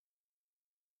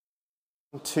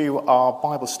To our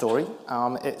Bible story.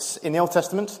 It's in the Old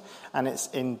Testament and it's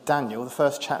in Daniel, the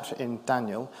first chapter in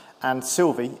Daniel, and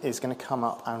Sylvie is going to come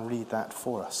up and read that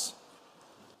for us.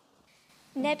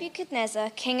 Nebuchadnezzar,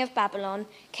 king of Babylon,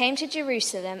 came to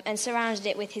Jerusalem and surrounded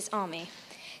it with his army.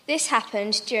 This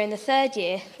happened during the 3rd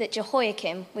year that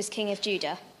Jehoiakim was king of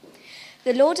Judah.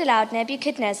 The Lord allowed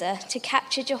Nebuchadnezzar to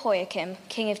capture Jehoiakim,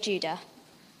 king of Judah.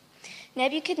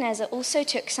 Nebuchadnezzar also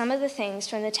took some of the things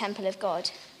from the temple of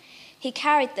God. He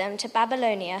carried them to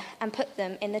Babylonia and put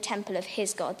them in the temple of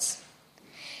his gods.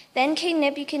 Then King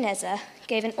Nebuchadnezzar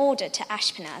gave an order to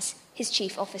Ashpenaz, his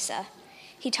chief officer.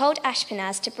 He told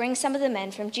Ashpenaz to bring some of the men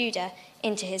from Judah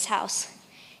into his house.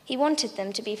 He wanted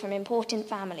them to be from important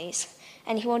families,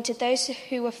 and he wanted those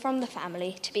who were from the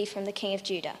family to be from the king of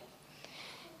Judah.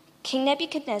 King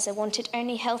Nebuchadnezzar wanted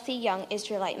only healthy young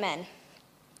Israelite men.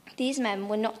 These men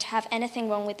were not to have anything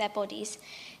wrong with their bodies.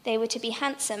 They were to be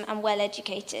handsome and well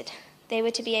educated. They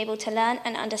were to be able to learn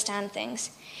and understand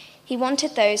things. He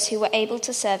wanted those who were able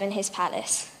to serve in his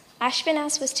palace.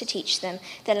 Ashpenaz was to teach them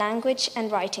the language and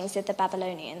writings of the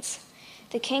Babylonians.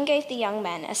 The king gave the young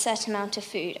men a certain amount of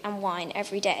food and wine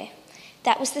every day.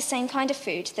 That was the same kind of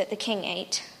food that the king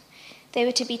ate. They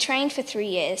were to be trained for 3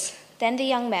 years. Then the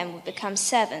young men would become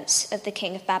servants of the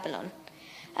king of Babylon.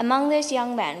 Among those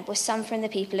young men were some from the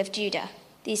people of Judah.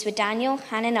 These were Daniel,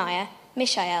 Hananiah,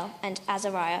 Mishael, and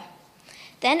Azariah.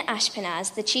 Then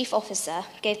Ashpenaz, the chief officer,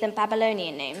 gave them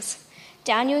Babylonian names.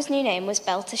 Daniel's new name was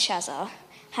Belteshazzar.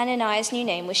 Hananiah's new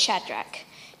name was Shadrach.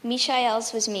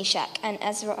 Mishael's was Meshach, and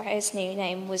Azariah's new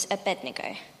name was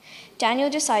Abednego. Daniel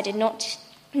decided not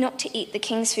to eat the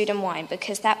king's food and wine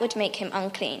because that would make him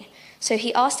unclean. So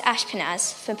he asked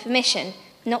Ashpenaz for permission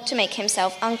not to make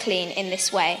himself unclean in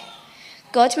this way.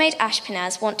 God made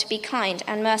Ashpenaz want to be kind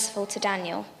and merciful to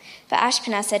Daniel. But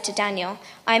Ashpenaz said to Daniel,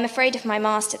 "I am afraid of my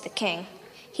master, the king.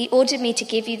 He ordered me to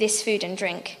give you this food and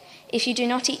drink. If you do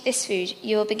not eat this food,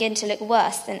 you will begin to look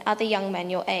worse than other young men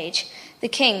your age. The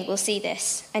king will see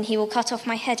this, and he will cut off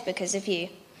my head because of you."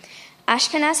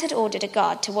 Ashpenaz had ordered a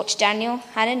guard to watch Daniel,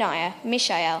 Hananiah,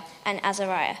 Mishael, and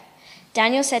Azariah.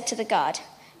 Daniel said to the guard,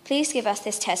 "Please give us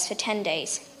this test for 10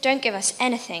 days. Don't give us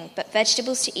anything but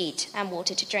vegetables to eat and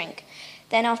water to drink.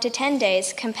 Then after 10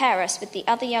 days, compare us with the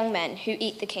other young men who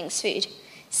eat the king's food.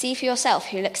 See for yourself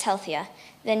who looks healthier.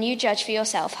 Then you judge for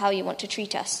yourself how you want to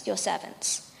treat us, your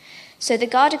servants." So the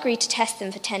guard agreed to test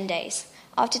them for 10 days.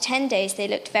 After 10 days, they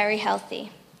looked very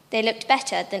healthy. They looked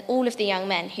better than all of the young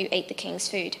men who ate the king's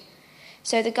food.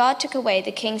 So the guard took away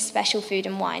the king's special food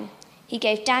and wine. He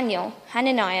gave Daniel,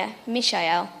 Hananiah,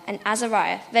 Mishael, and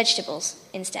Azariah vegetables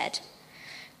instead.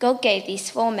 God gave these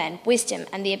 4 men wisdom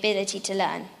and the ability to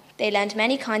learn. They learned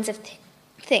many kinds of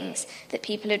things that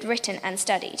people had written and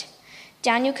studied.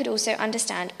 Daniel could also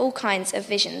understand all kinds of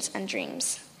visions and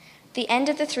dreams. The end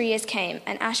of the 3 years came,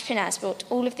 and Ashpenaz brought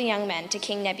all of the young men to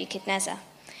King Nebuchadnezzar.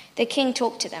 The king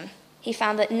talked to them. He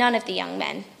found that none of the young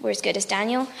men were as good as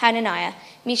Daniel, Hananiah,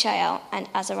 Mishael, and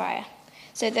Azariah.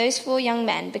 So those 4 young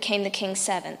men became the king's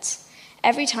servants.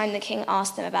 Every time the king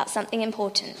asked them about something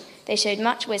important, they showed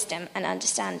much wisdom and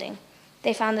understanding.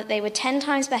 They found that they were 10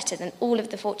 times better than all of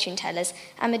the fortune tellers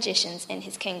and magicians in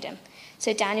his kingdom.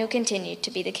 So Daniel continued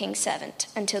to be the king's servant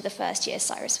until the 1st year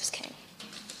Cyrus was king.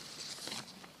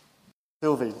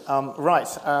 Sylvie,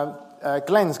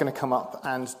 Glen's going to come up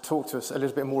and talk to us a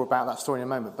little bit more about that story in a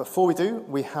moment. Before we do,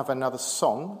 we have another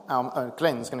song.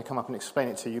 Glen's going to come up and explain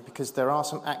it to you because there are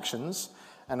some actions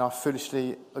and I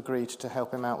foolishly agreed to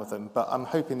help him out with them. But I'm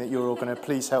hoping that you're all going to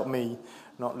please help me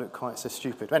not look quite so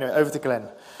stupid. Anyway, over to Glen.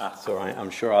 That's all right. I'm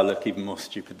sure I'll look even more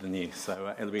stupid than you,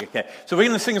 so it'll be okay. So we're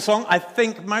going to sing a song. I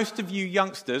think most of you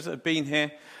youngsters that have been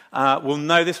here will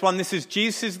know this one. This is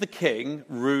Jesus is the King,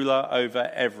 ruler over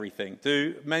everything.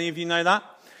 Do many of you know that?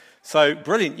 So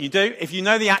brilliant, you do. If you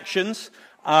know the actions,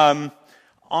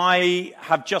 I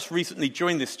have just recently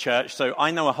joined this church, so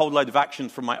I know a whole load of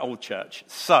actions from my old church.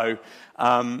 So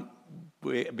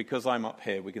because I'm up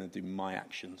here, we're going to do my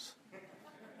actions.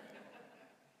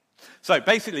 So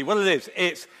basically what it is,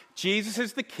 it's Jesus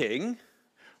is the King,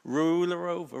 ruler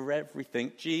over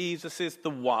everything. Jesus is the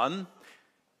one,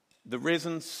 the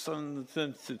risen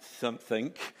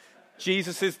something.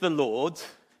 Jesus is the Lord.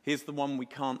 Here's the one we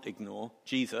can't ignore,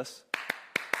 Jesus.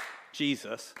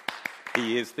 Jesus.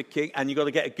 He is the King. And you've got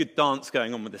to get a good dance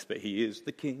going on with this bit. He is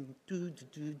the King. Do, do,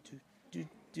 do, do, do,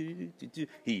 do, do, do.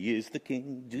 He is the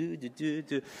King. Do, do, do,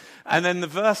 do. And then the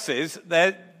verses,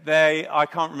 I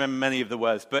can't remember many of the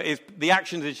words, but the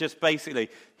actions is just basically,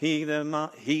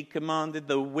 he commanded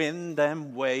the wind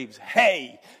and waves,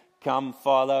 hey, come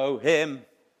follow him.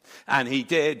 And he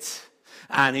did,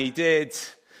 and he did,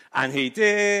 And he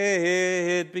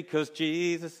did, because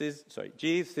Jesus is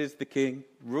the King,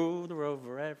 ruler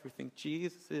over everything.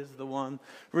 Jesus is the one,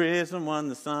 risen one,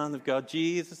 the Son of God.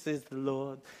 Jesus is the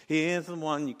Lord. He is the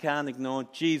one you can't ignore.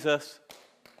 Jesus,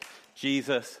 he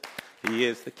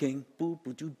is the King.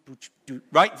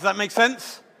 Right, does that make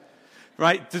sense?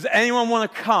 Right, does anyone want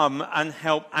to come and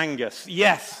help Angus?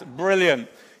 Yes, brilliant.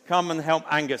 Come and help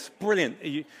Angus. Brilliant.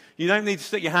 You don't need to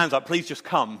stick your hands up. Please just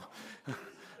come.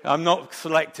 I'm not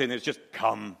selecting, it's just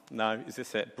come. No, is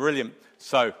this it? Brilliant.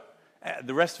 So,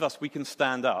 the rest of us, we can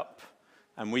stand up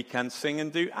and we can sing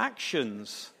and do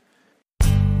actions.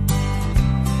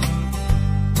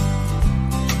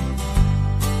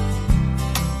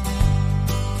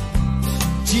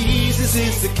 Jesus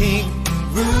is the King,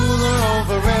 ruler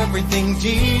over everything.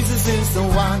 Jesus is the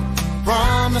one,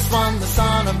 promised one, the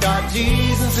Son of God.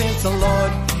 Jesus is the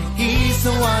Lord, he's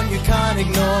the one you can't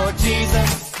ignore.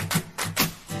 Jesus,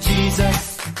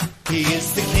 he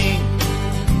is the King.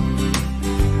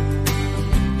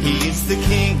 He is the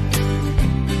King.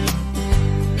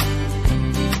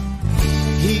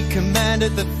 He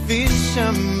commanded the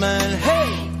fishermen,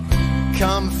 hey,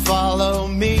 come follow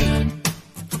me. And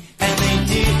they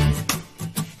did,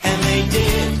 and they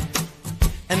did,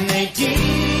 and they did.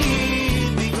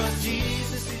 Because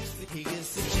Jesus is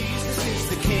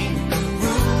the King,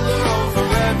 ruler over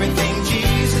everything.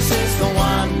 Jesus is the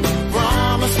one,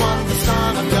 promised one, the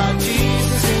Son of God.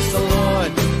 Jesus is the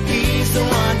Lord, he's the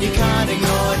one you can't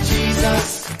ignore.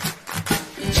 Jesus,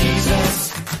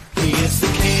 he is the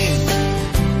King.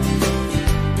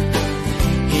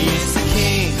 He is the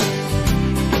King.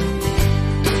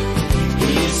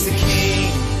 He is the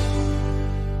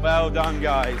King. Well done,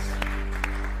 guys.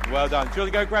 Well done. Do you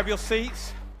want to go grab your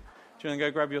seats?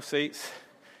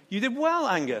 You did well,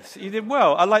 Angus. You did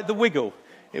well. I like the wiggle.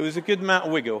 It was a good amount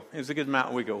of wiggle.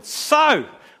 So,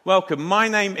 welcome. My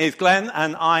name is Glen,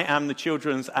 and I am the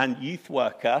children's and youth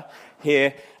worker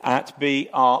here at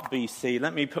BRBC.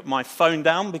 Let me put my phone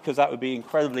down, because that would be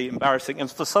incredibly embarrassing.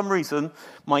 And for some reason,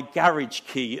 my garage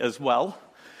key as well.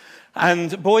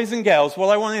 And boys and girls, what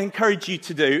I want to encourage you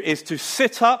to do is to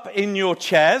sit up in your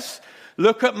chairs,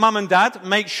 look at mum and dad,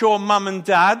 make sure mum and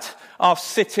dad are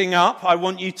sitting up. I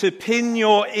want you to pin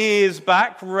your ears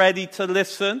back, ready to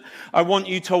listen. I want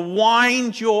you to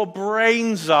wind your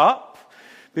brains up,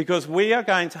 because we are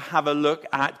going to have a look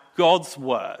at God's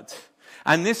Word.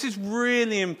 And this is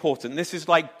really important. This is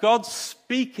like God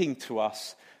speaking to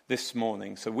us this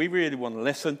morning. So we really want to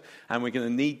listen, and we're going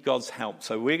to need God's help.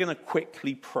 So we're going to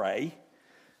quickly pray,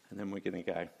 and then we're going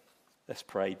to go. Let's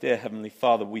pray. Dear Heavenly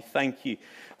Father, we thank you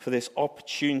for this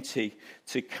opportunity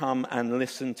to come and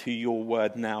listen to your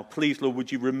word now. Please, Lord,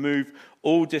 would you remove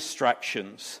all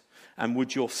distractions, and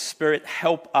would your Spirit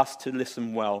help us to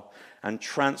listen well and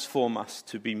transform us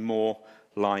to be more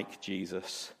like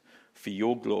Jesus. For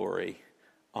your glory.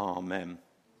 Amen.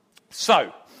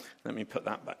 So, let me put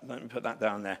that back. Let me put that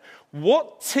down there.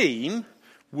 What team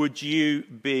would you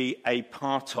be a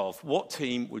part of?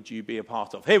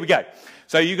 Here we go.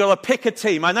 So you've got to pick a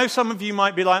team. I know some of you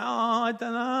might be like, I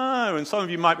don't know. And some of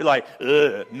you might be like,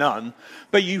 none.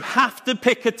 But you have to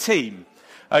pick a team.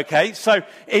 Okay, so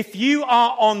if you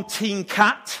are on Team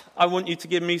Cat, I want you to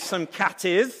give me some cat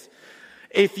ears.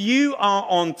 If you are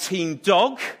on Team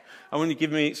Dog, I want you to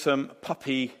give me some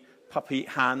puppy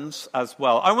hands as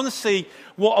well. I want to see,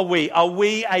 what are we? Are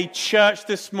we a church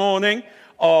this morning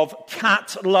of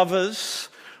cat lovers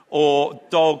or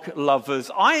dog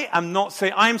lovers? I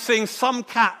am seeing some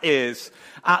cat ears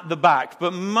at the back,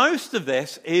 but most of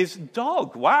this is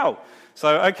dog. Wow.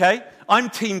 So, okay, I'm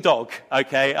Team Dog.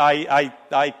 Okay, I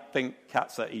think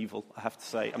cats are evil, I have to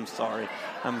say. I'm sorry.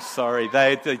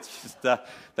 They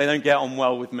don't get on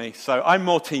well with me. So I'm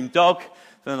more Team Dog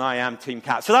than I am Team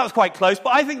Cat. So that was quite close,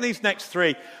 but I think these next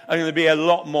three are going to be a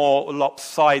lot more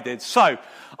lopsided. So,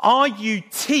 are you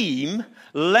Team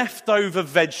leftover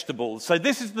vegetables? So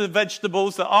this is the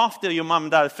vegetables that after your mum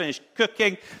and dad have finished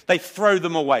cooking, they throw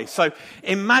them away. So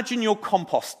imagine your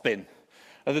compost bin.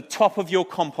 At the top of your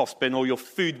compost bin, or your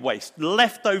food waste,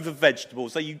 leftover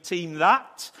vegetables. Are you Team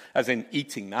that, as in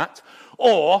eating that?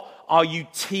 Or are you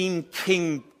Team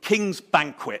King's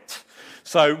Banquet?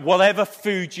 So whatever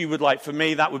food you would like. For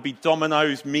me, that would be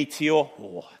Domino's Meteor.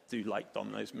 Oh, I do like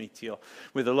Domino's Meteor,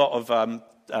 with a lot of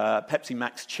Pepsi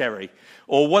Max Cherry.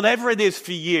 Or whatever it is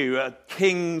for you,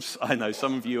 King's, I know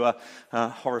some of you are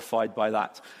horrified by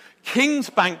that. King's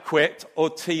Banquet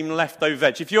or Team Leftover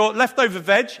Veg. If you're leftover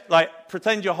veg, like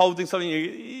pretend you're holding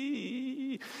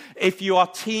something. If you are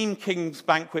Team King's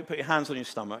Banquet, put your hands on your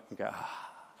stomach and go,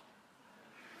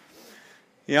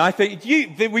 Yeah, I think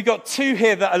we got two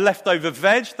here that are leftover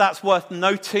veg. That's worth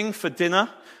noting for dinner.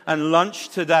 and lunch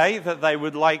today that they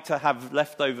would like to have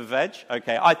leftover veg?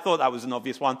 Okay, I thought that was an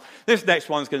obvious one. This next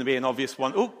one's going to be an obvious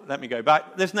one. Oh, let me go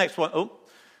back. This next one, oh,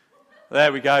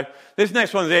 there we go. This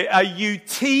next one is, are you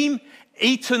team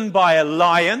eaten by a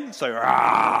lion, so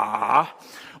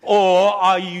or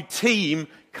are you team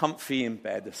comfy in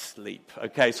bed asleep?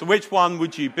 Okay, so which one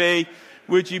would you be?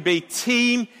 Would you be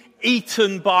team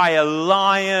eaten by a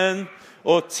lion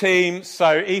or team?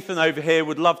 So Ethan over here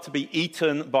would love to be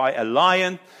eaten by a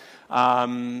lion.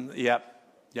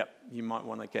 Yep, you might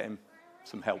want to get him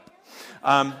some help.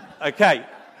 Okay,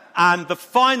 and the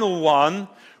final one,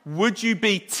 would you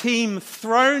be team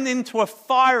thrown into a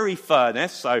fiery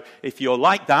furnace? So if you're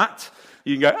like that,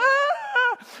 you can go,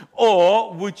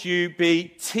 or would you be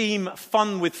team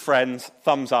fun with friends,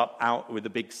 thumbs up, out with a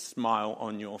big smile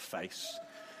on your face?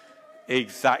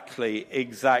 Exactly.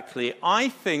 I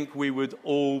think we would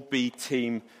all be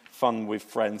team fun with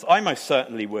friends. I most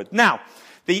certainly would. Now,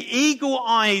 the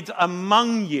eagle-eyed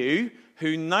among you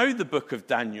who know the book of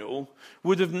Daniel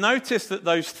would have noticed that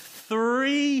those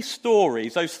three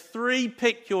stories, those three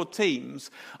pick your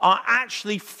teams, are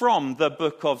actually from the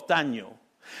book of Daniel.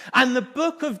 And the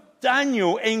book of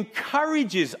Daniel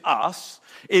encourages us,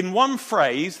 in one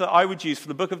phrase that I would use for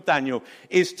the book of Daniel,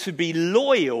 is to be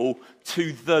loyal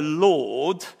to the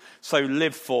Lord, so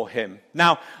live for him.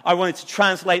 Now, I wanted to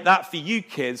translate that for you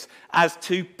kids as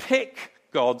to pick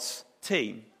God's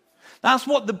team. That's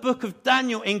what the book of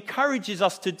Daniel encourages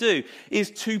us to do,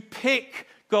 is to pick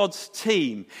God's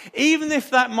team. Even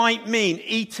if that might mean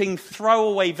eating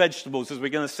throwaway vegetables, as we're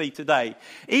going to see today.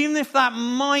 Even if that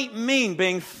might mean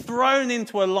being thrown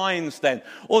into a lion's den,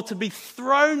 or to be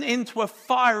thrown into a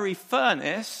fiery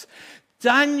furnace,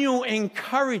 Daniel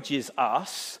encourages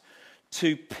us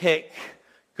to pick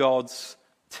God's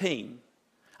team.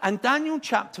 And Daniel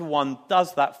chapter 1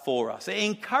 does that for us. It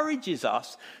encourages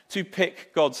us to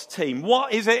pick God's team.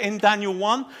 What is it in Daniel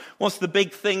 1? What's the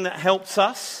big thing that helps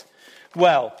us?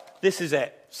 Well, this is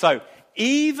it. So,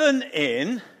 even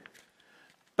in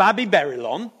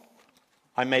Babylon,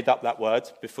 I made up that word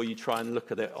before you try and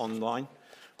look at it online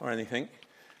or anything.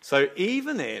 So,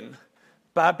 even in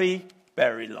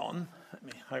Babylon, let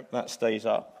me hope that stays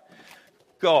up,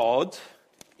 God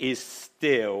is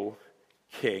still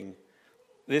king.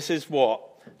 This is what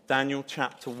Daniel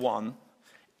chapter 1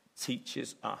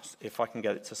 teaches us. If I can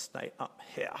get it to stay up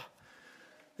here.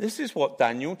 This is what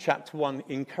Daniel chapter 1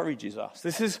 encourages us.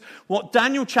 This is what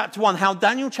Daniel chapter 1, how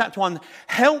Daniel chapter 1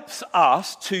 helps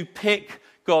us to pick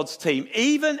God's team.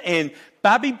 Even in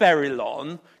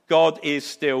Babylon, God is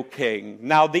still king.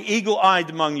 Now, the eagle-eyed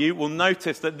among you will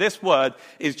notice that this word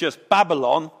is just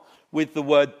Babylon with the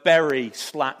word bury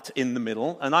slapped in the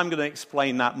middle. And I'm going to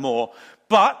explain that more.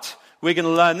 But we're going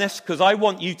to learn this because I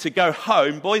want you to go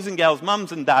home, boys and girls,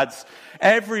 mums and dads,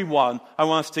 everyone, I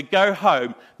want us to go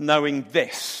home knowing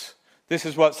this. This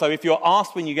is what, so if you're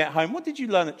asked when you get home, what did you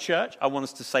learn at church? I want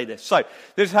us to say this. So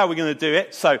this is how we're going to do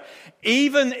it. So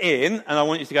even in, and I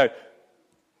want you to go,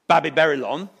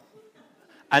 Babylon,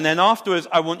 and then afterwards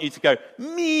I want you to go,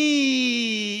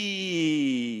 me.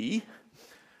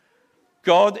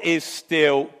 God is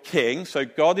still king. So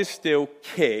God is still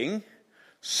king.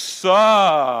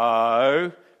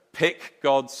 So pick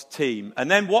God's team.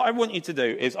 And then what I want you to do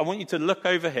is I want you to look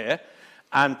over here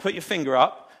and put your finger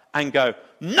up and go,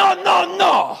 no, no, no. No,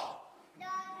 no,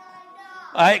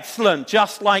 no. Excellent.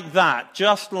 Just like that.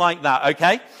 Just like that.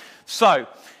 Okay? So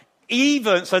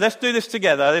let's do this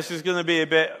together. This is going to be a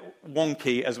bit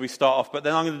wonky as we start off, but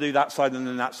then I'm going to do that side and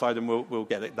then that side and we'll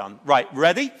get it done. Right.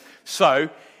 Ready? So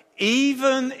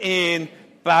even in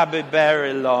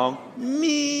Babylon,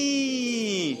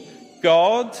 me.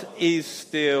 God is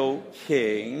still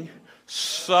king,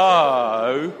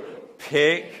 so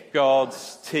pick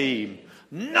God's team.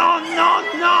 No,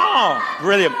 no, no.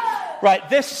 Brilliant. Right,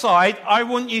 this side, I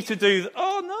want you to do,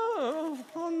 no.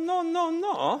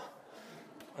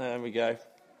 There we go.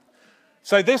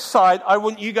 So this side, I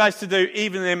want you guys to do,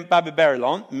 even in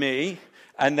Babylon, me.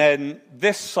 And then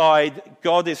this side,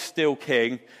 God is still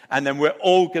king. And then we're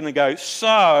all going to go,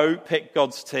 so pick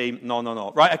God's team. No, no,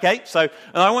 no. Right, okay? So, and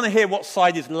I want to hear what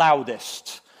side is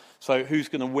loudest. So who's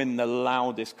going to win the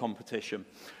loudest competition?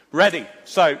 Ready?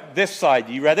 So this side,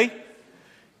 you ready?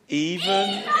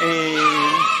 Even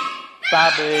in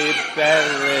Babylon,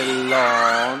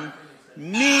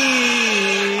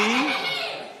 me,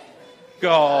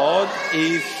 God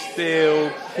is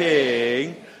still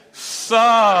king.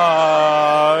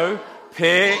 So,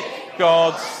 pick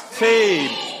God's team.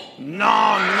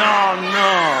 No.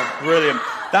 Brilliant.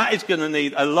 That is going to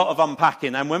need a lot of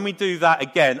unpacking. And when we do that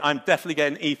again, I'm definitely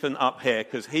getting Ethan up here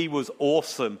because he was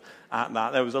awesome at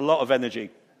that. There was a lot of energy.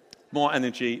 more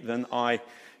energy than I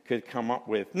could come up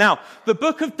with. Now, the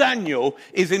book of Daniel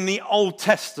is in the Old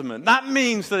Testament. That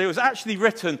means that it was actually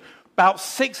written about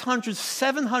 600,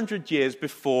 700 years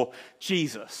before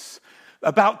Jesus.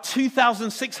 About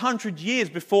 2,600 years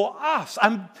before us.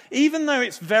 And even though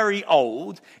it's very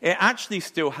old, it actually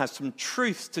still has some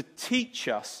truths to teach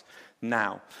us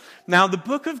now. Now, the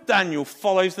book of Daniel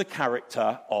follows the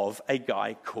character of a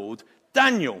guy called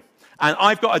Daniel. And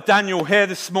I've got a Daniel here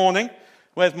this morning.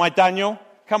 Where's my Daniel?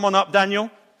 Come on up,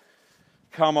 Daniel.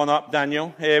 Come on up,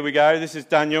 Daniel. Here we go. This is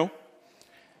Daniel.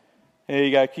 Here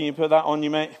you go. Can you put that on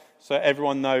you, mate? So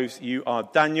everyone knows you are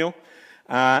Daniel.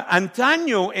 And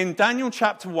Daniel, in Daniel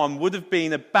chapter 1, would have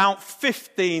been about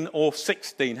 15 or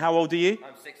 16. How old are you?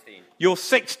 I'm 16. You're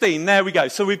 16. There we go.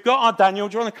 So we've got our Daniel.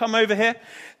 Do you want to come over here?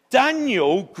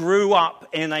 Daniel grew up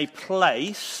in a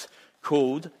place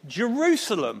called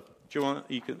Jerusalem. Do you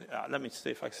want? You can. Let me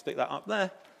see if I can stick that up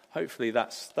there. Hopefully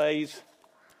that stays.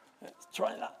 Let's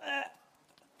try that.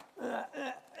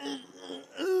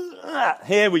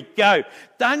 Here we go.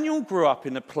 Daniel grew up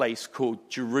in a place called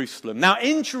Jerusalem. Now,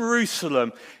 in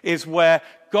Jerusalem is where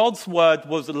God's word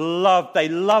was loved. They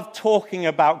loved talking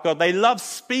about God. They loved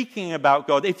speaking about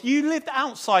God. If you lived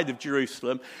outside of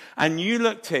Jerusalem and you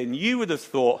looked in, you would have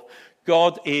thought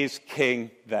God is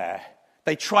king there.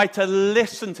 They tried to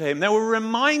listen to him. There were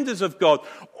reminders of God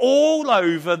all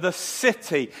over the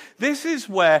city. This is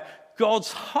where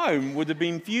God's home would have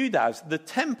been viewed as. The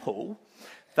temple,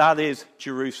 that is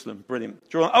Jerusalem. Brilliant.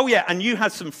 Oh yeah, and you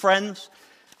had some friends,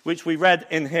 which we read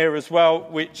in here as well,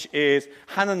 which is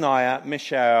Hananiah,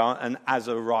 Mishael, and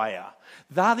Azariah.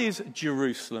 That is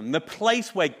Jerusalem, the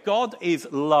place where God is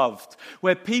loved,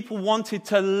 where people wanted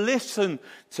to listen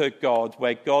to God,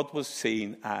 where God was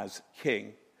seen as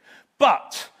king.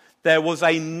 But there was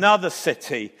another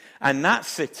city, and that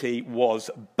city was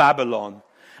Babylon.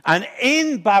 And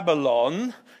in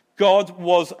Babylon, God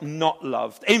was not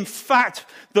loved. In fact,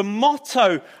 the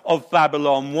motto of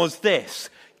Babylon was this: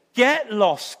 "Get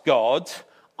lost, God,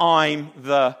 I'm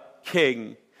the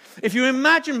king." If you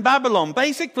imagine Babylon,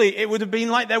 basically it would have been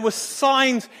like there were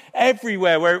signs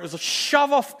everywhere where it was a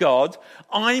shove off God,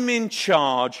 I'm in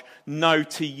charge, no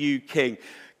to you, king.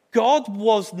 God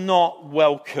was not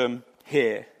welcome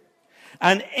here.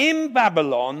 And in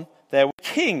Babylon, there was a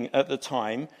king at the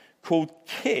time called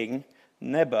King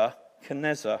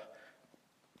Nebuchadnezzar.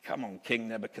 Come on, King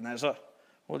Nebuchadnezzar.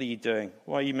 What are you doing?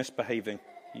 Why are you misbehaving?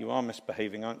 You are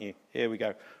misbehaving, aren't you? Here we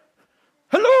go.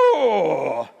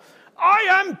 Hello! I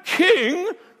am King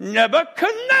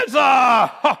Nebuchadnezzar!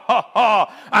 Ha ha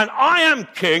ha! And I am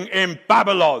king in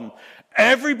Babylon.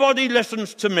 Everybody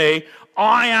listens to me.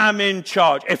 I am in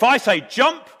charge. If I say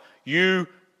jump, you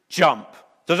jump.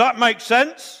 Does that make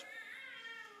sense?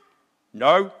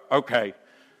 No? Okay.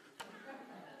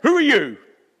 Who are you?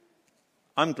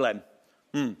 I'm Glen.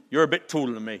 You're a bit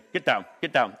taller than me. Get down.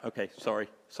 Okay, sorry.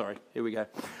 Here we go.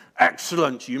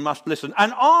 Excellent, you must listen.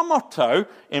 And our motto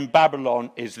in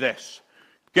Babylon is this: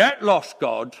 get lost,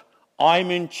 God, I'm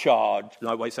in charge.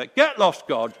 No, wait a sec. Get lost,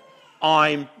 God,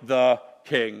 I'm the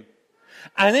king.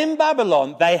 And in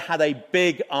Babylon, they had a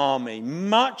big army,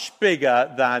 much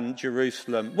bigger than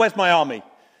Jerusalem. Where's my army?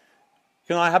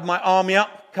 Can I have my army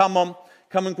up? Come on,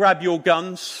 come and grab your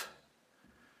guns.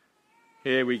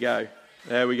 Here we go.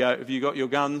 There we go. Have you got your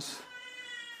guns?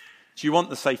 Do you want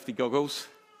the safety goggles?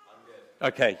 I'm good.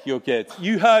 Okay, you're good.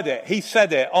 You heard it. He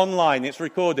said it online. It's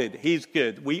recorded. He's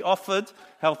good. We offered,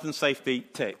 health and safety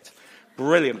ticked.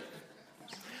 Brilliant.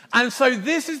 And so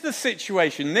this is the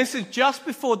situation. This is just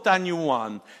before Daniel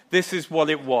 1. This is what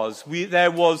it was.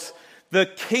 There was the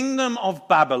kingdom of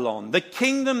Babylon, the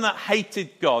kingdom that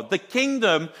hated God, the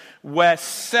kingdom where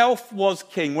self was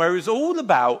king, where it was all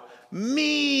about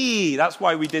me. That's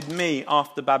why we did me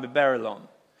after Babylon.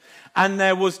 And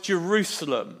there was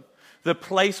Jerusalem, the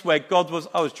place where God was.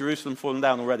 Oh, is Jerusalem fallen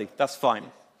down already? That's fine.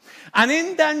 And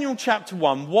in Daniel chapter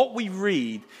 1, what we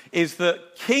read is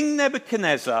that King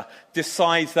Nebuchadnezzar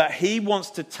decides that he wants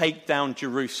to take down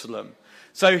Jerusalem.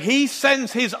 So he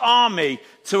sends his army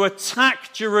to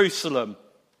attack Jerusalem.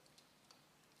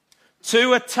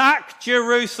 To attack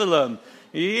Jerusalem.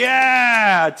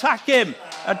 Yeah, attack him,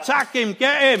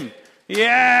 get him.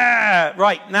 Yeah,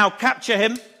 right, now capture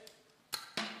him.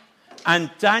 And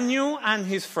Daniel and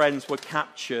his friends were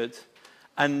captured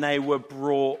and they were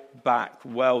brought back.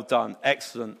 Well done,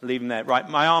 excellent, leave them there. Right,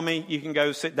 my army, you can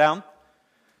go sit down.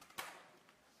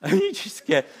 And you just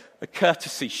get a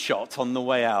courtesy shot on the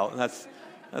way out. That's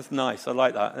nice, I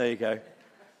like that, there you go.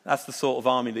 That's the sort of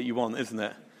army that you want, isn't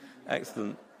it?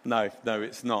 Excellent. No,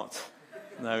 it's not.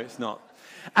 No, it's not.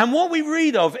 And what we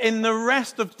read of in the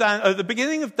rest of the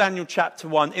beginning of Daniel chapter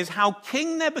 1 is how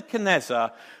King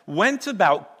Nebuchadnezzar went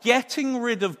about getting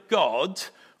rid of God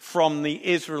from the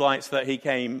Israelites that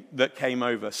came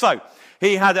over. So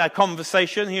he had a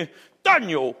conversation.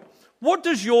 Daniel, what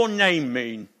does your name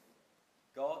mean?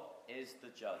 God is the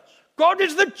judge. God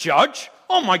is the judge?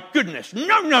 Oh my goodness.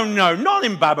 No, not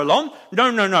in Babylon.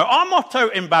 No. Our motto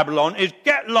in Babylon is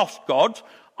get lost, God.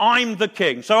 I'm the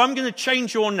king. So I'm going to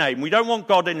change your name. We don't want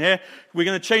God in here. We're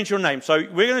going to change your name. So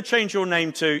we're going to change your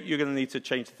name to, you're going to need to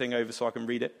change the thing over so I can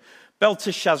read it.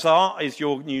 Belteshazzar is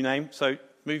your new name. So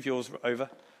move yours over.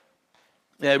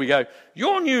 There we go.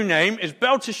 Your new name is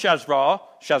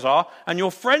Belteshazzar, and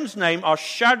your friends' name are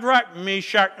Shadrach,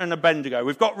 Meshach, and Abednego.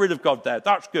 We've got rid of God there.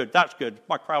 That's good.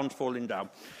 My crown's falling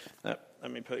down. Let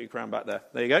me put your crown back there.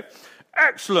 There you go.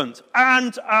 Excellent.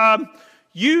 And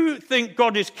you think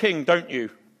God is king, don't you?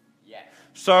 Yes.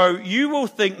 So you will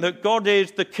think that God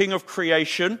is the king of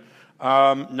creation.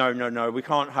 No, we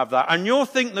can't have that. And you'll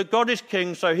think that God is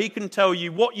king so he can tell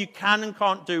you what you can and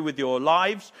can't do with your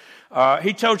lives.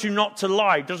 He tells you not to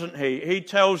lie, doesn't he? He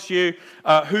tells you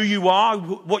who you are,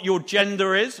 what your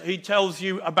gender is. He tells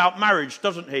you about marriage,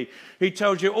 doesn't he? He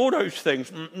tells you all those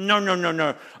things. No.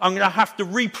 I'm going to have to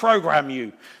reprogram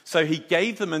you. So he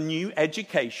gave them a new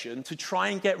education to try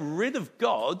and get rid of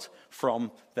God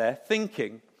from their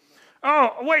thinking.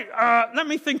 Oh, wait, let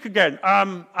me think again.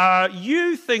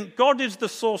 You think God is the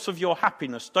source of your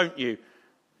happiness, don't you?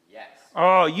 Yes.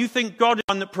 Oh, you think God is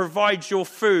the one that provides your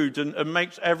food and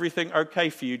makes everything okay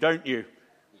for you, don't you?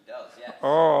 He does, yes.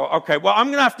 Oh, okay. Well, I'm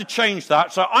going to have to change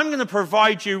that. So I'm going to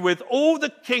provide you with all the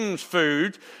king's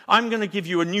food. I'm going to give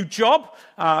you a new job,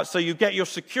 so you get your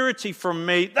security from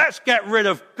me. Let's get rid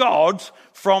of God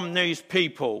from these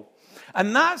people.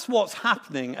 And that's what's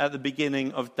happening at the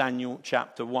beginning of Daniel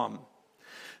chapter 1.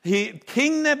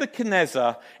 King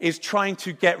Nebuchadnezzar is trying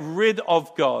to get rid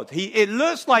of God. It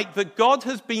looks like that God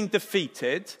has been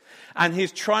defeated, and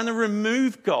he's trying to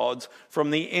remove God from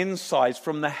the insides,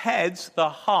 from the heads, the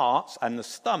hearts, and the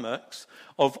stomachs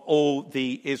of all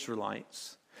the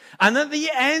Israelites. And at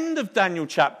the end of Daniel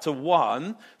chapter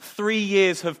 1, 3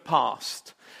 years have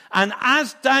passed. And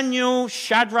as Daniel,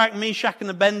 Shadrach, Meshach, and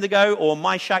Abednego, or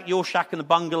my shack, your shack, and the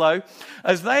bungalow,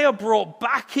 as they are brought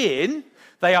back in,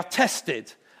 they are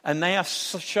tested. And they are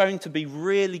shown to be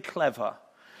really clever.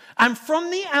 And from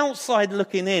the outside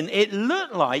looking in, it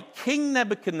looked like King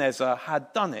Nebuchadnezzar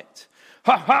had done it.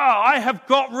 I have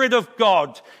got rid of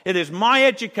God. It is my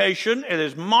education. It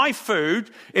is my food.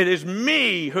 It is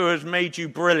me who has made you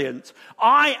brilliant.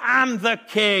 I am the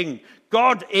king.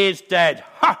 God is dead.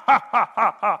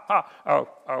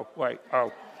 Oh, wait.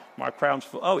 Oh, my crown's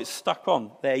full. Oh, it's stuck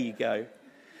on. There you go.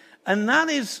 And that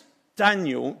is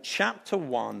Daniel chapter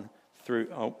 1.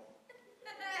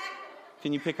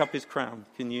 Can you pick up his crown?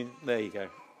 There you go.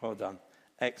 Well done.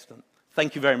 Excellent.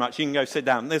 Thank you very much. You can go sit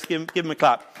down. Let's give him a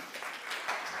clap.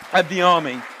 At the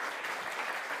army.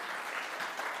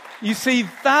 You see,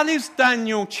 that is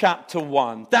Daniel chapter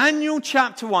 1. Daniel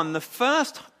chapter 1, the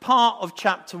first part of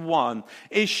chapter 1,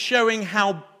 is showing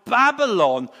how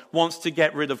Babylon wants to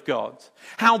get rid of God.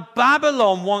 How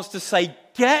Babylon wants to say,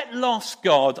 get lost,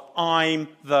 God, I'm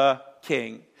the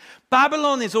king.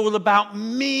 Babylon is all about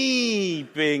me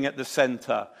being at the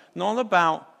center, not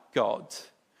about God.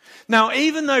 Now,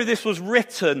 even though this was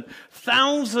written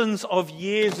thousands of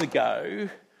years ago,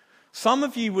 some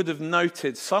of you would have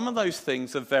noted some of those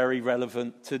things are very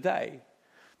relevant today.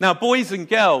 Now, boys and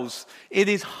girls, it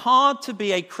is hard to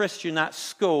be a Christian at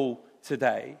school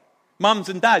today. Mums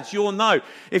and dads, you'll know,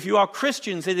 if you are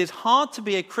Christians, it is hard to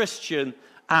be a Christian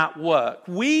at work.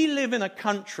 We live in a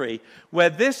country where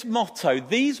these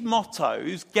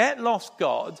mottos, get lost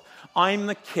God, I'm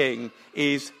the king,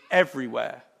 is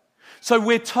everywhere. So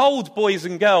we're told, boys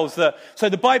and girls, the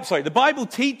Bible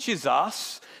teaches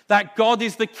us that God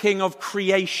is the king of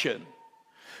creation.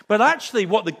 But actually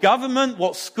what the government,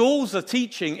 what schools are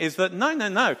teaching is that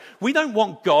no, we don't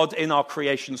want God in our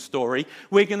creation story.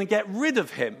 We're going to get rid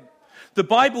of him. The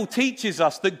Bible teaches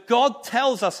us that God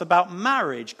tells us about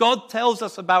marriage. God tells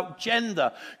us about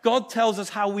gender. God tells us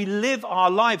how we live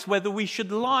our lives, whether we should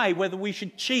lie, whether we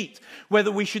should cheat, whether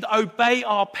we should obey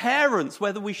our parents,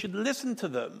 whether we should listen to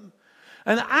them.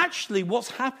 And actually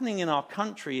what's happening in our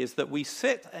country is that we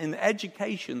sit in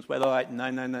educations where they're like,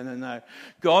 no.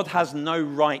 God has no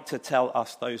right to tell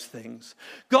us those things.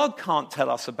 God can't tell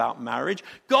us about marriage.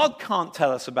 God can't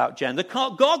tell us about gender.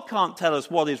 God can't tell us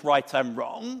what is right and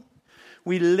wrong.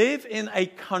 We live in a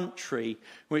country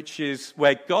which is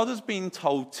where God has been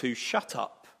told to shut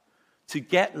up, to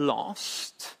get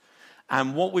lost,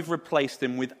 and what we've replaced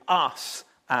him with us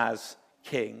as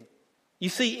king. You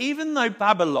see, even though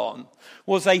Babylon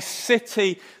was a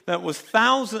city that was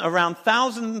around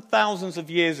thousands of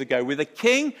years ago, with a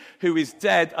king who is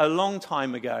dead a long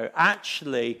time ago,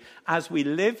 actually, as we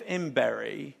live in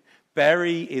Bury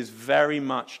is very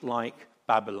much like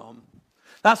Babylon.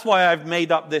 That's why I've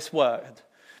made up this word.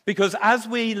 Because as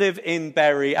we live in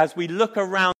Bury, as we look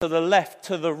around to the left,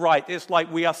 to the right, it's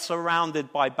like we are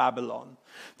surrounded by Babylon.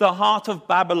 The heart of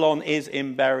Babylon is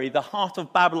in Bury. The heart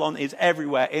of Babylon is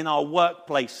everywhere, in our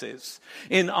workplaces,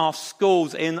 in our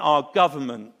schools, in our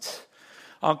government.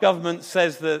 Our government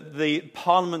says that the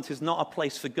parliament is not a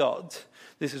place for God.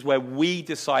 This is where we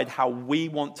decide how we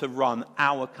want to run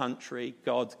our country.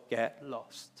 God, get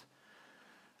lost.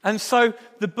 And so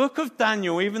the book of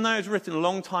Daniel, even though it was written a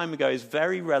long time ago, is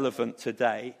very relevant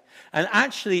today. And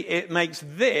actually it makes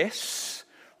this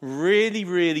really,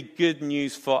 really good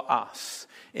news for us.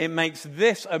 It makes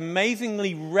this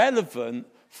amazingly relevant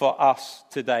for us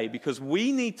today because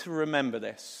we need to remember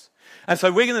this. And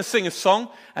so we're going to sing a song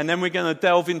and then we're going to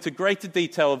delve into greater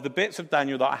detail of the bits of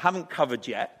Daniel that I haven't covered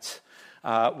yet,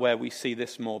 where we see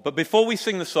this more. But before we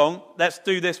sing the song, let's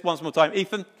do this once more time.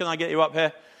 Ethan, can I get you up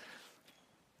here?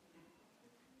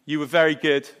 You were very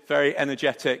good, very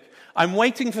energetic. I'm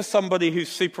waiting for somebody who's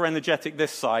super energetic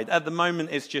this side. At the moment,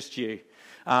 it's just you.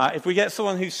 If we get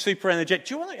someone who's super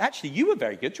energetic, actually, you were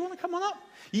very good. Do you want to come on up?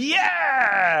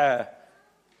 Yeah!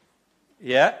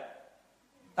 Yeah?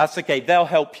 That's okay. They'll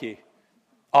help you.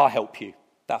 I'll help you.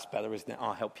 That's better, isn't it?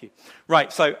 I'll help you.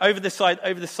 Right, so over this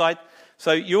side.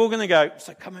 So you're going to go.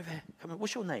 So come over here. Come on.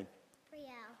 What's your name?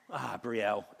 Brielle.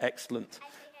 Brielle. Excellent. I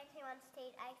came on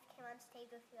stage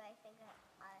with you, I think.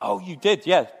 Oh, you did,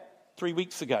 yeah. 3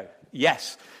 weeks ago.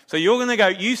 Yes. So you're going to go,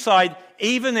 you side,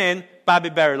 even in Babi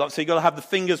Berilon. So you've got to have the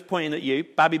fingers pointing at you.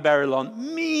 Babi Berilon,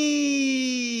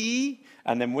 me.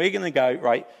 And then we're going to go,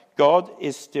 right, God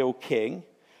is still king.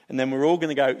 And then we're all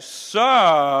going to go,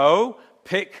 so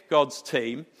pick God's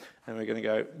team. And we're going to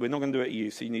go, we're not going to do it at you,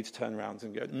 so you need to turn around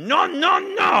and go,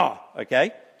 no.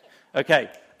 Okay? Okay.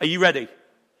 Are you ready?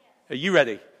 Are you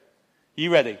ready?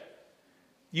 You ready?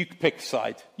 You can pick a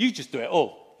side. You just do it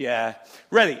all. Yeah.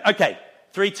 Ready? Okay.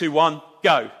 3, 2, 1,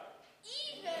 go.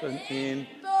 Even in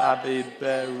Babi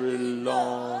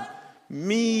Berilon,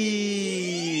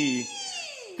 me.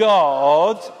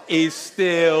 God is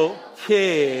still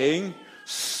king.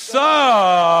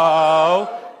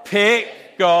 So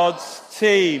pick God's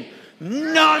team.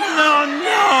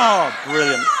 No.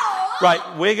 Brilliant. Right,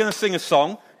 we're going to sing a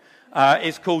song.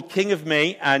 It's called King of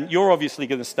Me, and you're obviously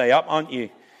going to stay up, aren't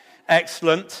you?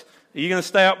 Excellent. Are you going to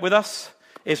stay up with us?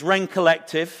 It's Wren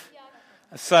Collective.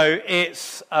 So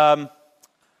it's the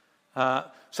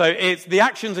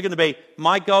actions are going to be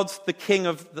my God's the king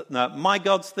of my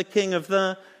God's the king of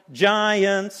the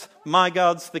giants. My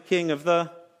God's the king of the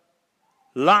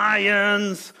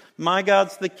lions. My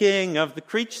God's the king of the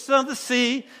creatures of the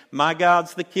sea. My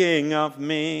God's the king of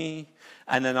me.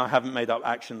 And then I haven't made up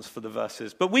actions for the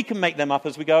verses, but we can make them up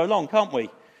as we go along, can't we?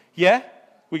 Yeah.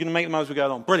 We're going to make them as we go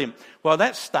along. Brilliant. Well,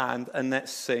 let's stand and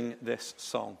let's sing this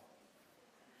song.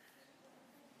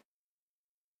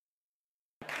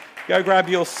 Go grab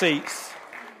your seats.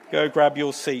 Go grab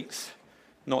your seats.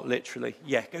 Not literally.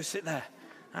 Yeah, go sit there.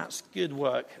 That's good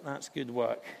work. That's good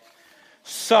work.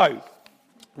 So,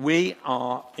 we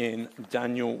are in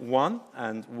Daniel 1,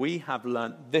 and we have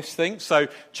learnt this thing. So,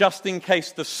 just in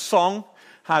case the song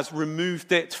has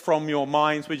removed it from your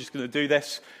minds, we're just going to do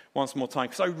this once more time,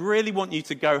 because I really want you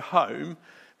to go home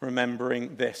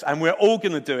remembering this. And we're all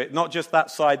going to do it, not just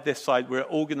that side, this side. We're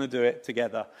all going to do it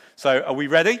together. So are we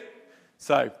ready?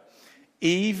 So,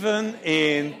 even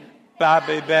in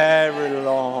Babi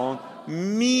Berilon,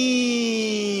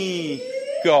 me,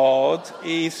 God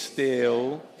is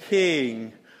still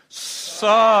king.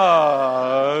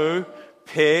 So,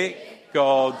 pick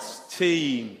God's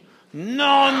team.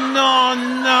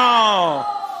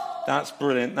 No. That's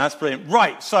brilliant.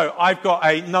 Right, so I've got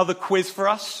another quiz for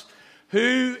us.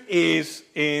 Who is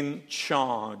in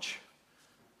charge?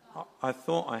 I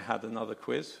thought I had another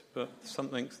quiz, but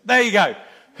there you go.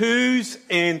 Who's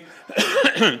in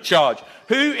charge?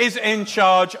 Who is in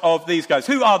charge of these guys?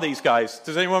 Who are these guys?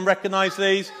 Does anyone recognize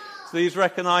these? Do these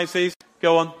recognize these?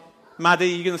 Go on. Maddie,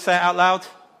 you going to say it out loud?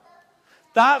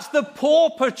 That's the Paw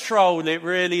Patrol, it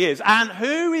really is. And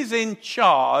who is in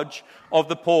charge of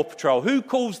the Paw Patrol? Who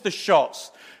calls the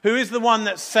shots? Who is the one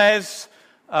that says,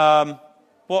 what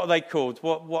are they called?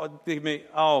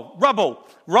 Rubble.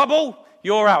 Rubble,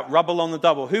 you're out. Rubble on the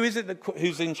double. Who is it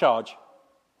who's in charge?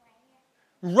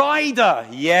 Ryder.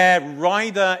 Yeah,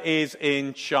 Ryder is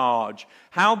in charge.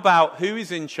 How about who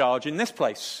is in charge in this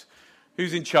place?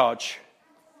 Who's in charge?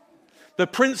 The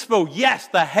principal, yes,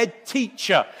 the head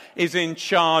teacher is in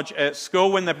charge at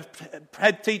school. When the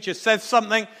head teacher says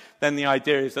something, then the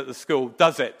idea is that the school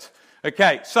does it.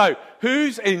 Okay, so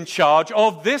who's in charge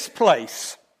of this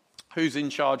place? Who's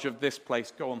in charge of this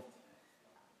place? Go on.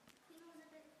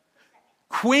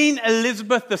 Queen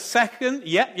Elizabeth II.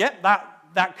 Yep,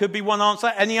 that could be one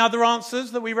answer. Any other answers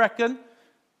that we reckon?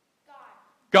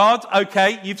 God.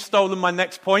 Okay, you've stolen my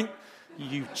next point.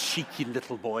 You cheeky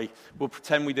little boy. We'll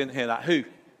pretend we didn't hear that. Who?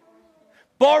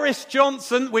 Boris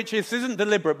Johnson, which isn't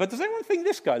deliberate, but does anyone think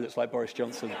this guy looks like Boris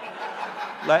Johnson?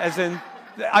 Like, as in,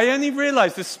 I only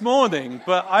realized this morning,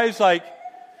 but I was like,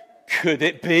 could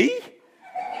it be?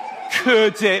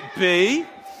 Could it be?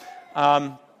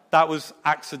 That was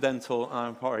accidental,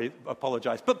 and I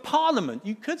apologize. But Parliament,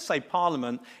 you could say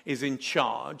Parliament is in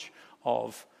charge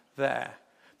of there.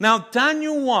 Now,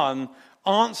 Daniel 1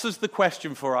 answers the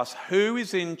question for us, who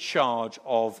is in charge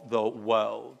of the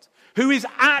world? Who is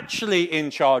actually in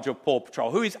charge of Paw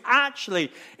Patrol? Who is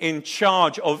actually in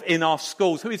charge of in our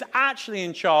schools? Who is actually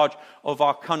in charge of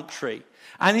our country?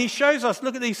 And he shows us,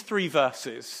 look at these 3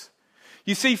 verses.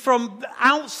 You see, from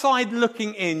outside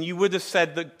looking in, you would have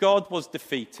said that God was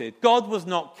defeated. God was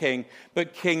not king,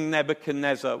 but King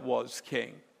Nebuchadnezzar was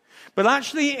king. But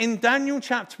actually, in Daniel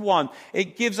chapter 1,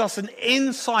 it gives us an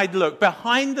inside look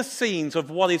behind the scenes of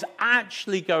what is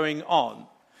actually going on.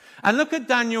 And look at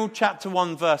Daniel chapter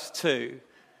 1, verse 2.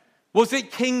 Was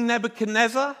it King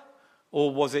Nebuchadnezzar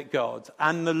or was it God?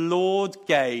 And the Lord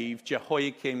gave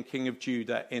Jehoiakim, king of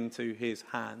Judah, into his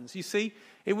hands. You see,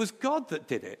 it was God that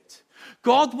did it.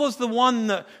 God was the one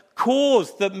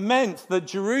that meant that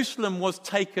Jerusalem was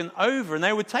taken over. And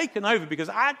they were taken over because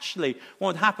actually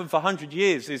what had happened for 100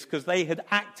 years is because they had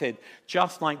acted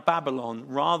just like Babylon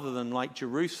rather than like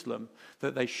Jerusalem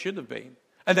that they should have been.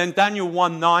 And then Daniel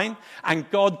 1:9, and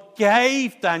God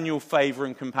gave Daniel favor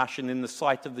and compassion in the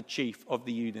sight of the chief of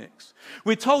the eunuchs.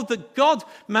 We're told that God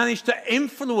managed to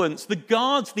influence the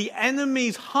guards, the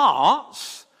enemies'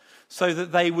 hearts, so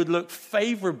that they would look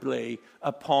favorably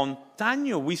upon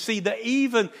Daniel. We see that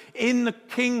even in the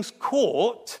king's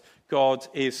court, God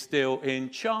is still in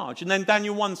charge. And then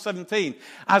Daniel 1:17,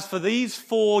 as for these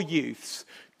 4 youths,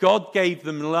 God gave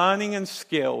them learning and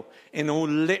skill in all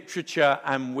literature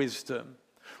and wisdom.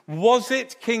 Was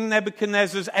it King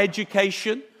Nebuchadnezzar's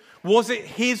education? Was it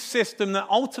his system that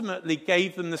ultimately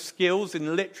gave them the skills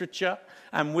in literature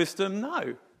and wisdom?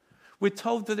 No. We're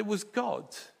told that it was God.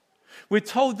 We're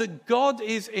told that God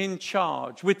is in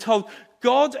charge. We're told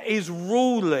God is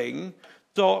ruling,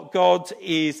 God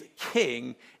is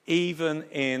king, even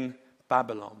in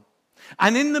Babylon.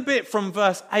 And in the bit from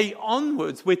verse 8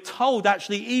 onwards, we're told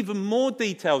actually even more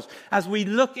details as we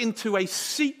look into a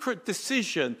secret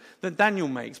decision that Daniel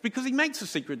makes. Because he makes a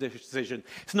secret decision.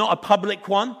 It's not a public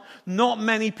one. Not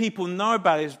many people know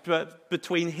about it, but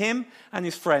between him and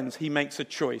his friends, he makes a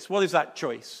choice. What is that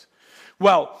choice?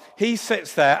 Well, he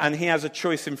sits there and he has a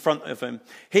choice in front of him.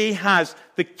 He has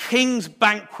the king's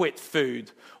banquet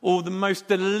food, or the most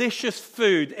delicious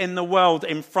food in the world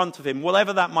in front of him,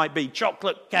 whatever that might be,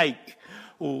 chocolate cake,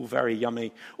 oh, very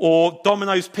yummy, or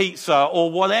Domino's pizza,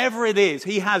 or whatever it is.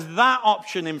 He has that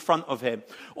option in front of him.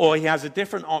 Or he has a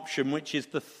different option, which is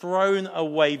the thrown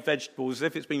away vegetables, as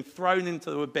if it's been thrown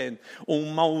into a bin, all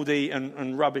moldy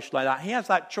and rubbish like that. He has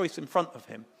that choice in front of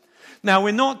him. Now,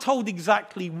 we're not told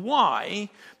exactly why,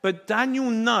 but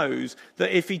Daniel knows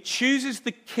that if he chooses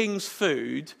the king's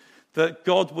food, that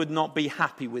God would not be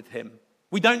happy with him.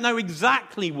 We don't know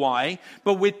exactly why,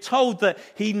 but we're told that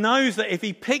he knows that if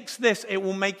he picks this, it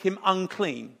will make him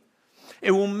unclean.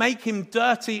 It will make him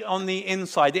dirty on the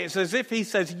inside. It's as if he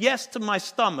says yes to my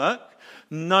stomach,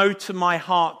 no to my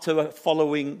heart to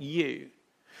following you.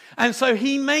 And so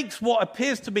he makes what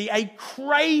appears to be a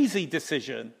crazy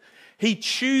decision. He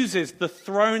chooses the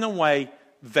thrown away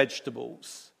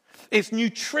vegetables. It's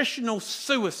nutritional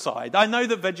suicide. I know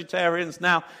that vegetarians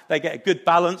now, they get a good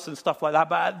balance and stuff like that.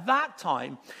 But at that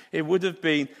time, it would have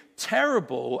been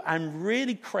terrible and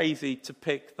really crazy to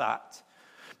pick that.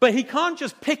 But he can't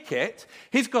just pick it.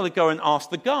 He's got to go and ask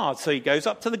the guard. So he goes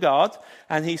up to the guard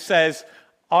and he says,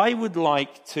 I would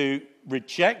like to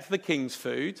reject the king's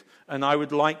food and I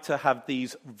would like to have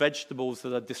these vegetables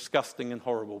that are disgusting and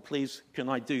horrible. Please, can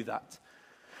I do that?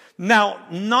 Now,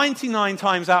 99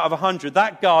 times out of 100,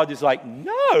 that guard is like,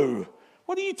 no,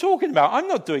 what are you talking about? I'm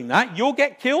not doing that. You'll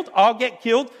get killed. I'll get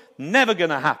killed. Never going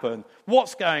to happen.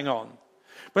 What's going on?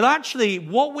 But actually,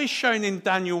 what we're shown in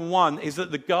Daniel 1 is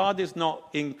that the guard is not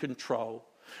in control.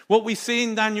 What we see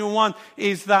in Daniel 1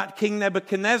 is that King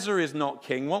Nebuchadnezzar is not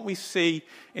king. What we see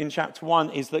in chapter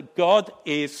 1 is that God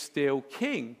is still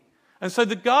king. And so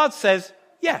the guard says,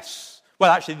 yes,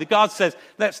 Well, actually, the guard says,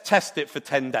 let's test it for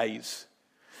 10 days.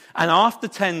 And after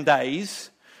 10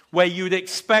 days, where you would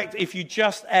expect if you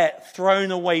just ate thrown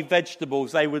away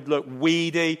vegetables, they would look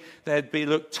weedy,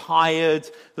 look tired,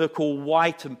 look all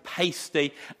white and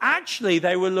pasty. Actually,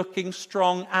 they were looking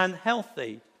strong and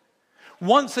healthy.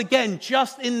 Once again,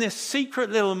 just in this secret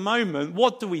little moment,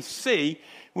 what do we see?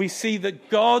 We see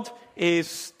that God is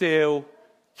still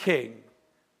king.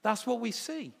 That's what we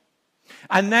see.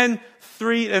 And then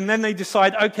they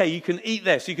decide, okay, you can eat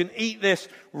this. You can eat this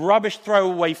rubbish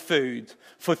throwaway food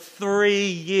for 3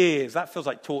 years. That feels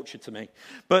like torture to me.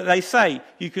 But they say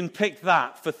you can pick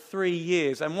that for 3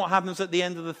 years. And what happens at the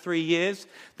end of the 3 years?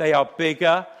 They are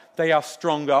bigger. They are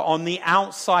stronger. On the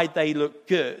outside, they look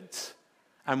good.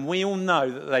 And we all know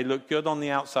that they look good on the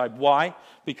outside. Why?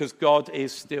 Because God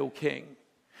is still king.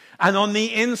 And on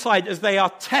the inside, as they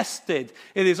are tested,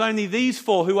 it is only these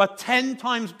 4 who are 10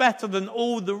 times better than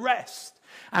all the rest.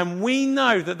 And we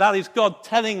know that that is God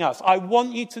telling us, I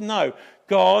want you to know,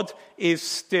 God is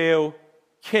still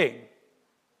king.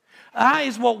 That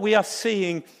is what we are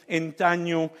seeing in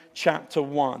Daniel chapter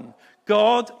 1.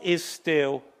 God is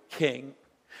still king.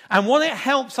 And what it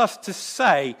helps us to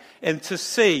say and to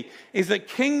see is that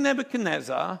King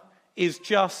Nebuchadnezzar is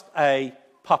just a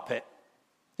puppet.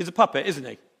 He's a puppet, isn't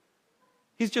he?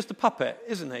 He's just a puppet,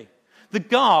 isn't he? The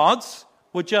guards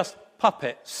were just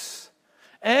puppets.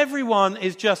 Everyone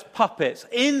is just puppets.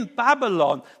 In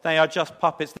Babylon, they are just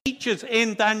puppets. Teachers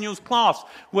in Daniel's class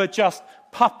were just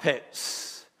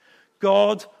puppets.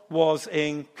 God was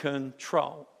in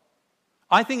control.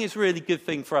 I think it's a really good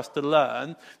thing for us to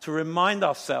learn, to remind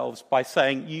ourselves by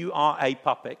saying, you are a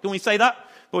puppet. Can we say that?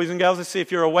 Boys and girls, let's see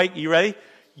if you're awake. Are you ready?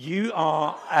 You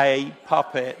are a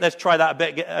puppet. Let's try that a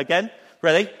bit again.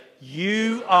 Ready?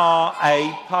 You are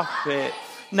a puppet.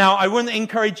 Now, I wouldn't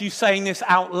encourage you saying this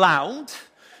out loud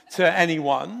to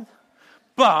anyone,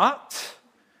 but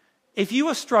if you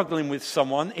are struggling with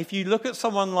someone, if you look at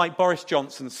someone like Boris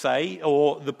Johnson, say,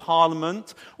 or the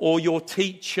Parliament, or your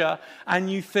teacher, and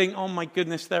you think, oh my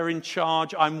goodness, they're in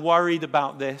charge, I'm worried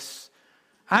about this.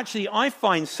 Actually, I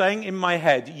find saying in my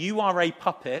head, you are a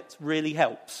puppet, really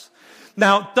helps.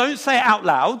 Now, don't say it out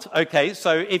loud, okay?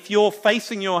 So if you're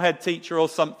facing your head teacher or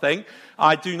something,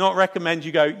 I do not recommend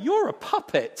you go, you're a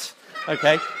puppet,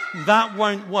 okay? That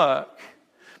won't work.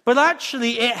 But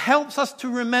actually, it helps us to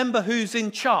remember who's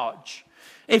in charge.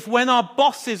 If when our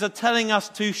bosses are telling us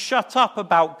to shut up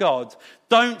about God,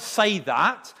 don't say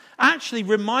that. Actually,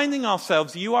 reminding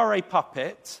ourselves, you are a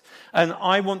puppet, and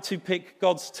I want to pick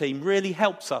God's team, really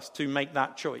helps us to make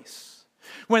that choice.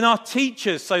 When our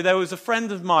teachers, so there was a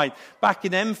friend of mine back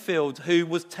in Enfield who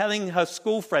was telling her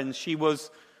school friends, she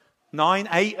was 9,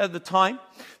 8 at the time,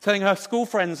 telling her school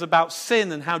friends about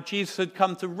sin and how Jesus had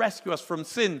come to rescue us from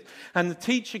sin. And the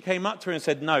teacher came up to her and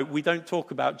said, no, we don't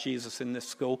talk about Jesus in this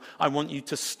school. I want you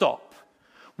to stop.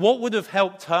 What would have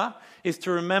helped her is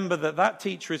to remember that that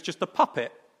teacher is just a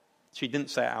puppet. She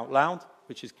didn't say it out loud,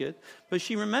 which is good. But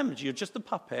she remembered, you're just a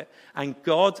puppet, and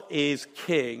God is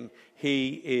king.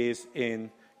 He is in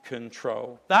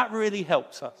control. That really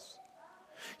helps us.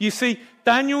 You see,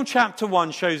 Daniel chapter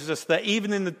 1 shows us that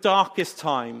even in the darkest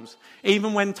times,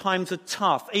 even when times are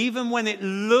tough, even when it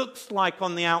looks like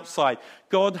on the outside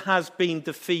God has been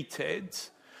defeated,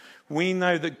 we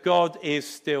know that God is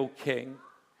still king.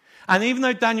 And even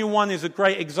though Daniel 1 is a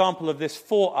great example of this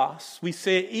for us, we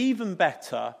see it even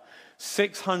better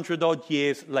 600 odd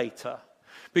years later.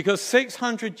 Because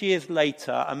 600 years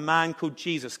later, a man called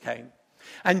Jesus came.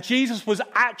 And Jesus was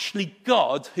actually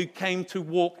God who came to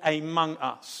walk among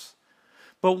us.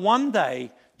 But one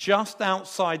day, just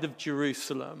outside of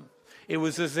Jerusalem, it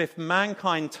was as if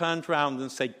mankind turned around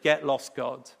and said, get lost,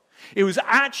 God. It was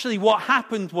actually what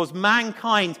happened was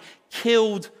mankind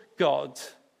killed God.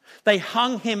 They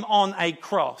hung him on a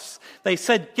cross. They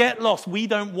said, get lost. We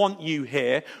don't want you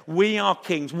here. We are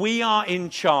kings. We are in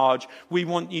charge. We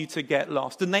want you to get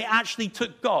lost. And they actually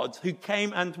took God, who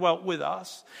came and dwelt with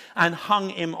us, and hung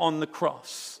him on the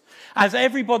cross. As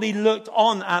everybody looked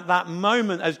on at that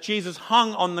moment as Jesus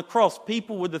hung on the cross,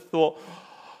 people would have thought,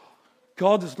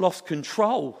 God has lost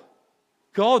control.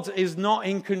 God is not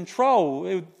in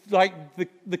control. Like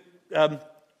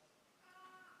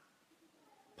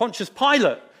Pontius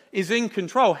Pilate is in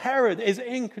control. Herod is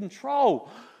in control.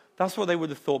 That's what they would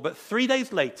have thought. But 3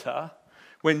 days later,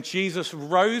 when Jesus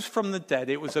rose from the dead,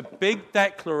 it was a big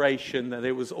declaration that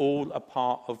it was all a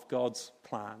part of God's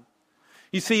plan.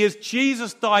 You see, as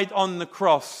Jesus died on the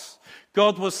cross,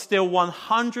 God was still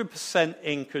 100%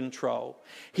 in control.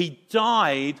 He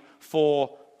died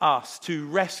for us, to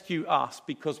rescue us,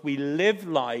 because we live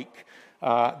like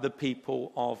the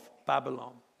people of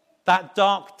Babylon. That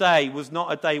dark day was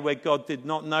not a day where God did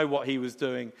not know what he was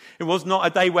doing. It was not a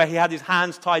day where he had his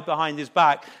hands tied behind his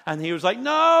back and he was like,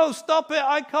 no, stop it,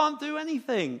 I can't do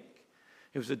anything.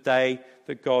 It was a day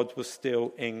that God was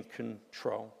still in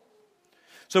control.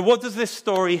 So what does this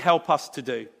story help us to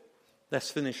do? Let's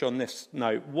finish on this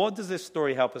note. What does this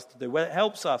story help us to do? Well, it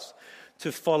helps us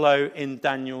to follow in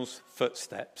Daniel's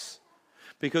footsteps.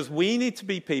 Because we need to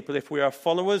be people, if we are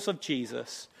followers of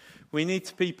Jesus, we need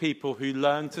to be people who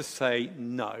learn to say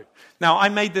no. Now, I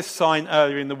made this sign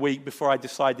earlier in the week before I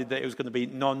decided that it was going to be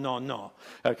no, no, no.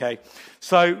 Okay?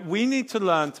 So we need to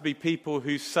learn to be people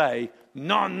who say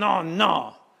no, no,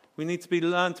 no. We need to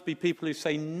learn to be people who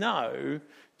say no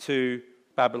to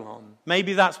Babylon.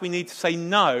 Maybe we need to say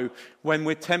no when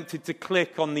we're tempted to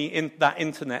click on that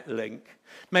internet link.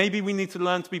 Maybe we need to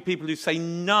learn to be people who say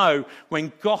no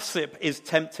when gossip is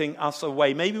tempting us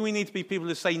away. Maybe we need to be people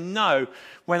who say no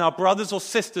when our brothers or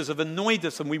sisters have annoyed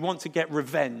us and we want to get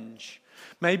revenge.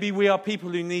 Maybe we are people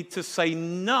who need to say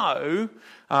no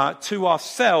to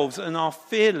ourselves and our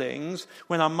feelings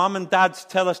when our mum and dads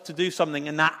tell us to do something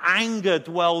and that anger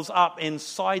dwells up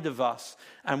inside of us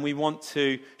and we want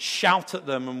to shout at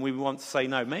them and we want to say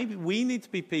no. Maybe we need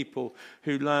to be people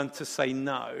who learn to say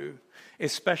no,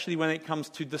 especially when it comes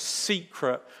to the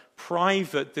secret,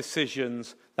 private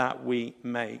decisions that we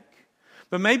make.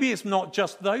 But maybe it's not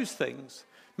just those things.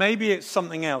 Maybe it's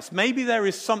something else. Maybe there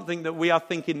is something that we are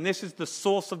thinking, this is the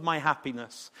source of my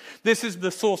happiness. This is the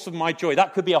source of my joy.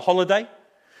 That could be a holiday.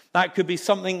 That could be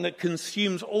something that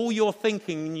consumes all your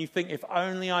thinking and you think, if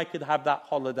only I could have that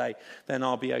holiday, then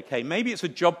I'll be okay. Maybe it's a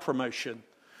job promotion.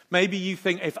 Maybe you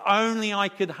think, if only I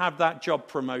could have that job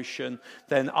promotion,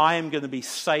 then I am going to be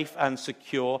safe and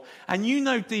secure. And you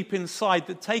know deep inside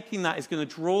that taking that is going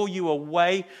to draw you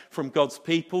away from God's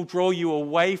people, draw you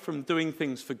away from doing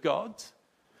things for God.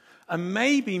 And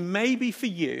maybe for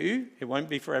you, it won't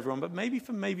be for everyone, but maybe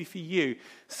for you,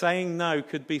 saying no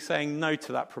could be saying no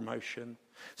to that promotion,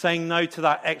 saying no to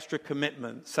that extra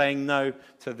commitment, saying no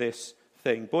to this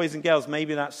thing. Boys and girls,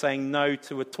 maybe that's saying no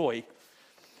to a toy.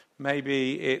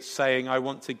 Maybe it's saying I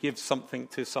want to give something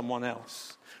to someone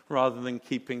else rather than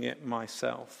keeping it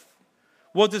myself.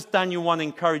 What does Daniel 1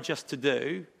 encourage us to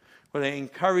do? Well, it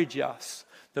encourages us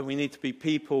that we need to be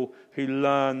people who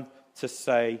learn to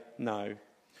say no.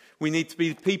 We need to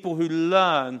be people who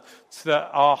learn that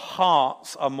our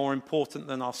hearts are more important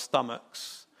than our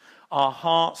stomachs. Our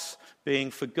hearts,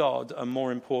 being for God, are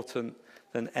more important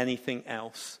than anything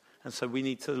else. And so we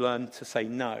need to learn to say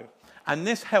no. And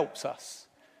this helps us.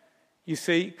 You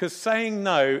see, because saying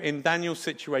no in Daniel's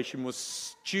situation was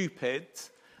stupid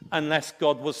unless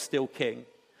God was still king.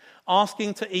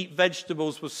 Asking to eat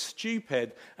vegetables was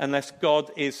stupid unless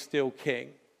God is still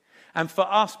king. And for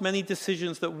us, many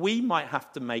decisions that we might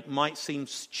have to make might seem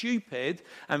stupid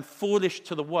and foolish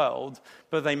to the world,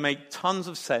 but they make tons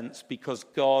of sense because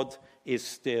God is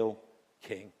still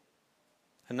king.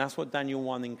 And that's what Daniel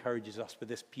 1 encourages us with,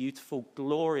 this beautiful,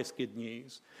 glorious good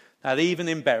news, that even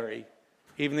in Bury,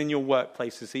 even in your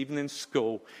workplaces, even in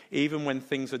school, even when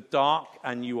things are dark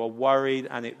and you are worried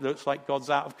and it looks like God's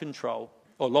out of control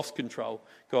or lost control,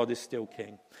 God is still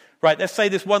king. Right, let's say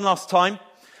this one last time.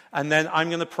 And then I'm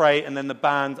going to pray, and then the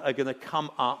band are going to come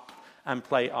up and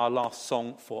play our last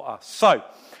song for us. So,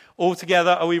 all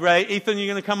together, are we ready? Ethan, you're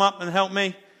going to come up and help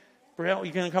me? Brielle,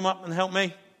 you're going to come up and help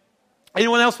me?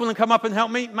 Anyone else want to come up and help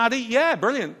me? Maddie? Yeah,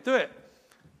 brilliant. Do it.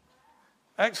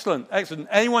 Excellent, excellent.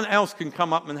 Anyone else can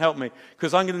come up and help me?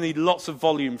 Because I'm going to need lots of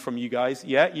volume from you guys.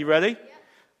 Yeah, you ready?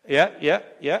 Yeah.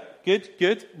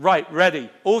 Good. Right, ready.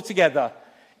 All together.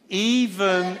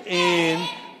 Even in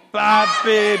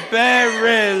Babylon,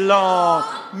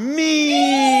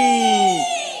 me,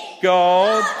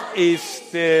 God is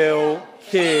still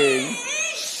king.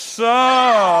 So,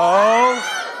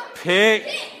 pick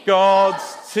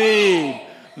God's team.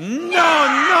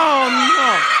 No.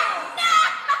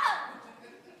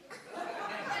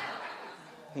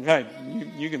 Okay,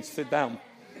 you can sit down.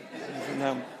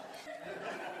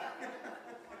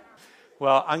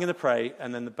 Well, I'm going to pray,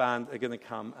 and then the band are going to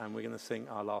come, and we're going to sing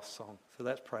our last song. So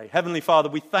let's pray. Heavenly Father,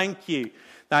 we thank you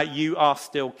that you are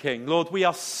still king. Lord, we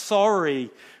are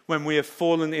sorry when we have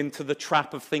fallen into the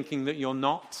trap of thinking that you're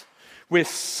not. We're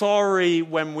sorry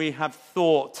when we have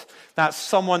thought that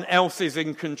someone else is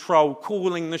in control,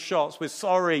 calling the shots. We're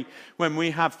sorry when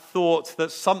we have thought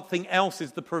that something else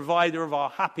is the provider of our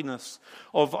happiness,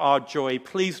 of our joy.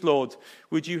 Please, Lord,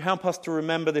 would you help us to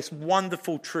remember this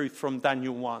wonderful truth from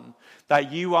Daniel 1,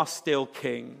 that you are still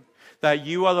king, that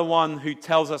you are the one who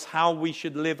tells us how we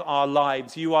should live our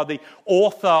lives. You are the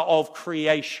author of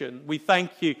creation. We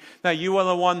thank you that you are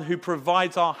the one who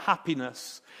provides our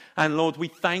happiness. And Lord, we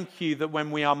thank you that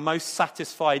when we are most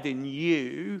satisfied in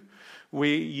you,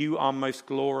 you are most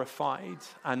glorified,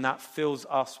 and that fills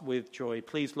us with joy.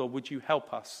 Please, Lord, would you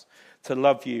help us to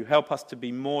love you? Help us to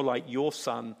be more like your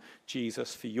Son,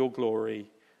 Jesus, for your glory.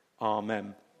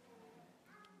 Amen.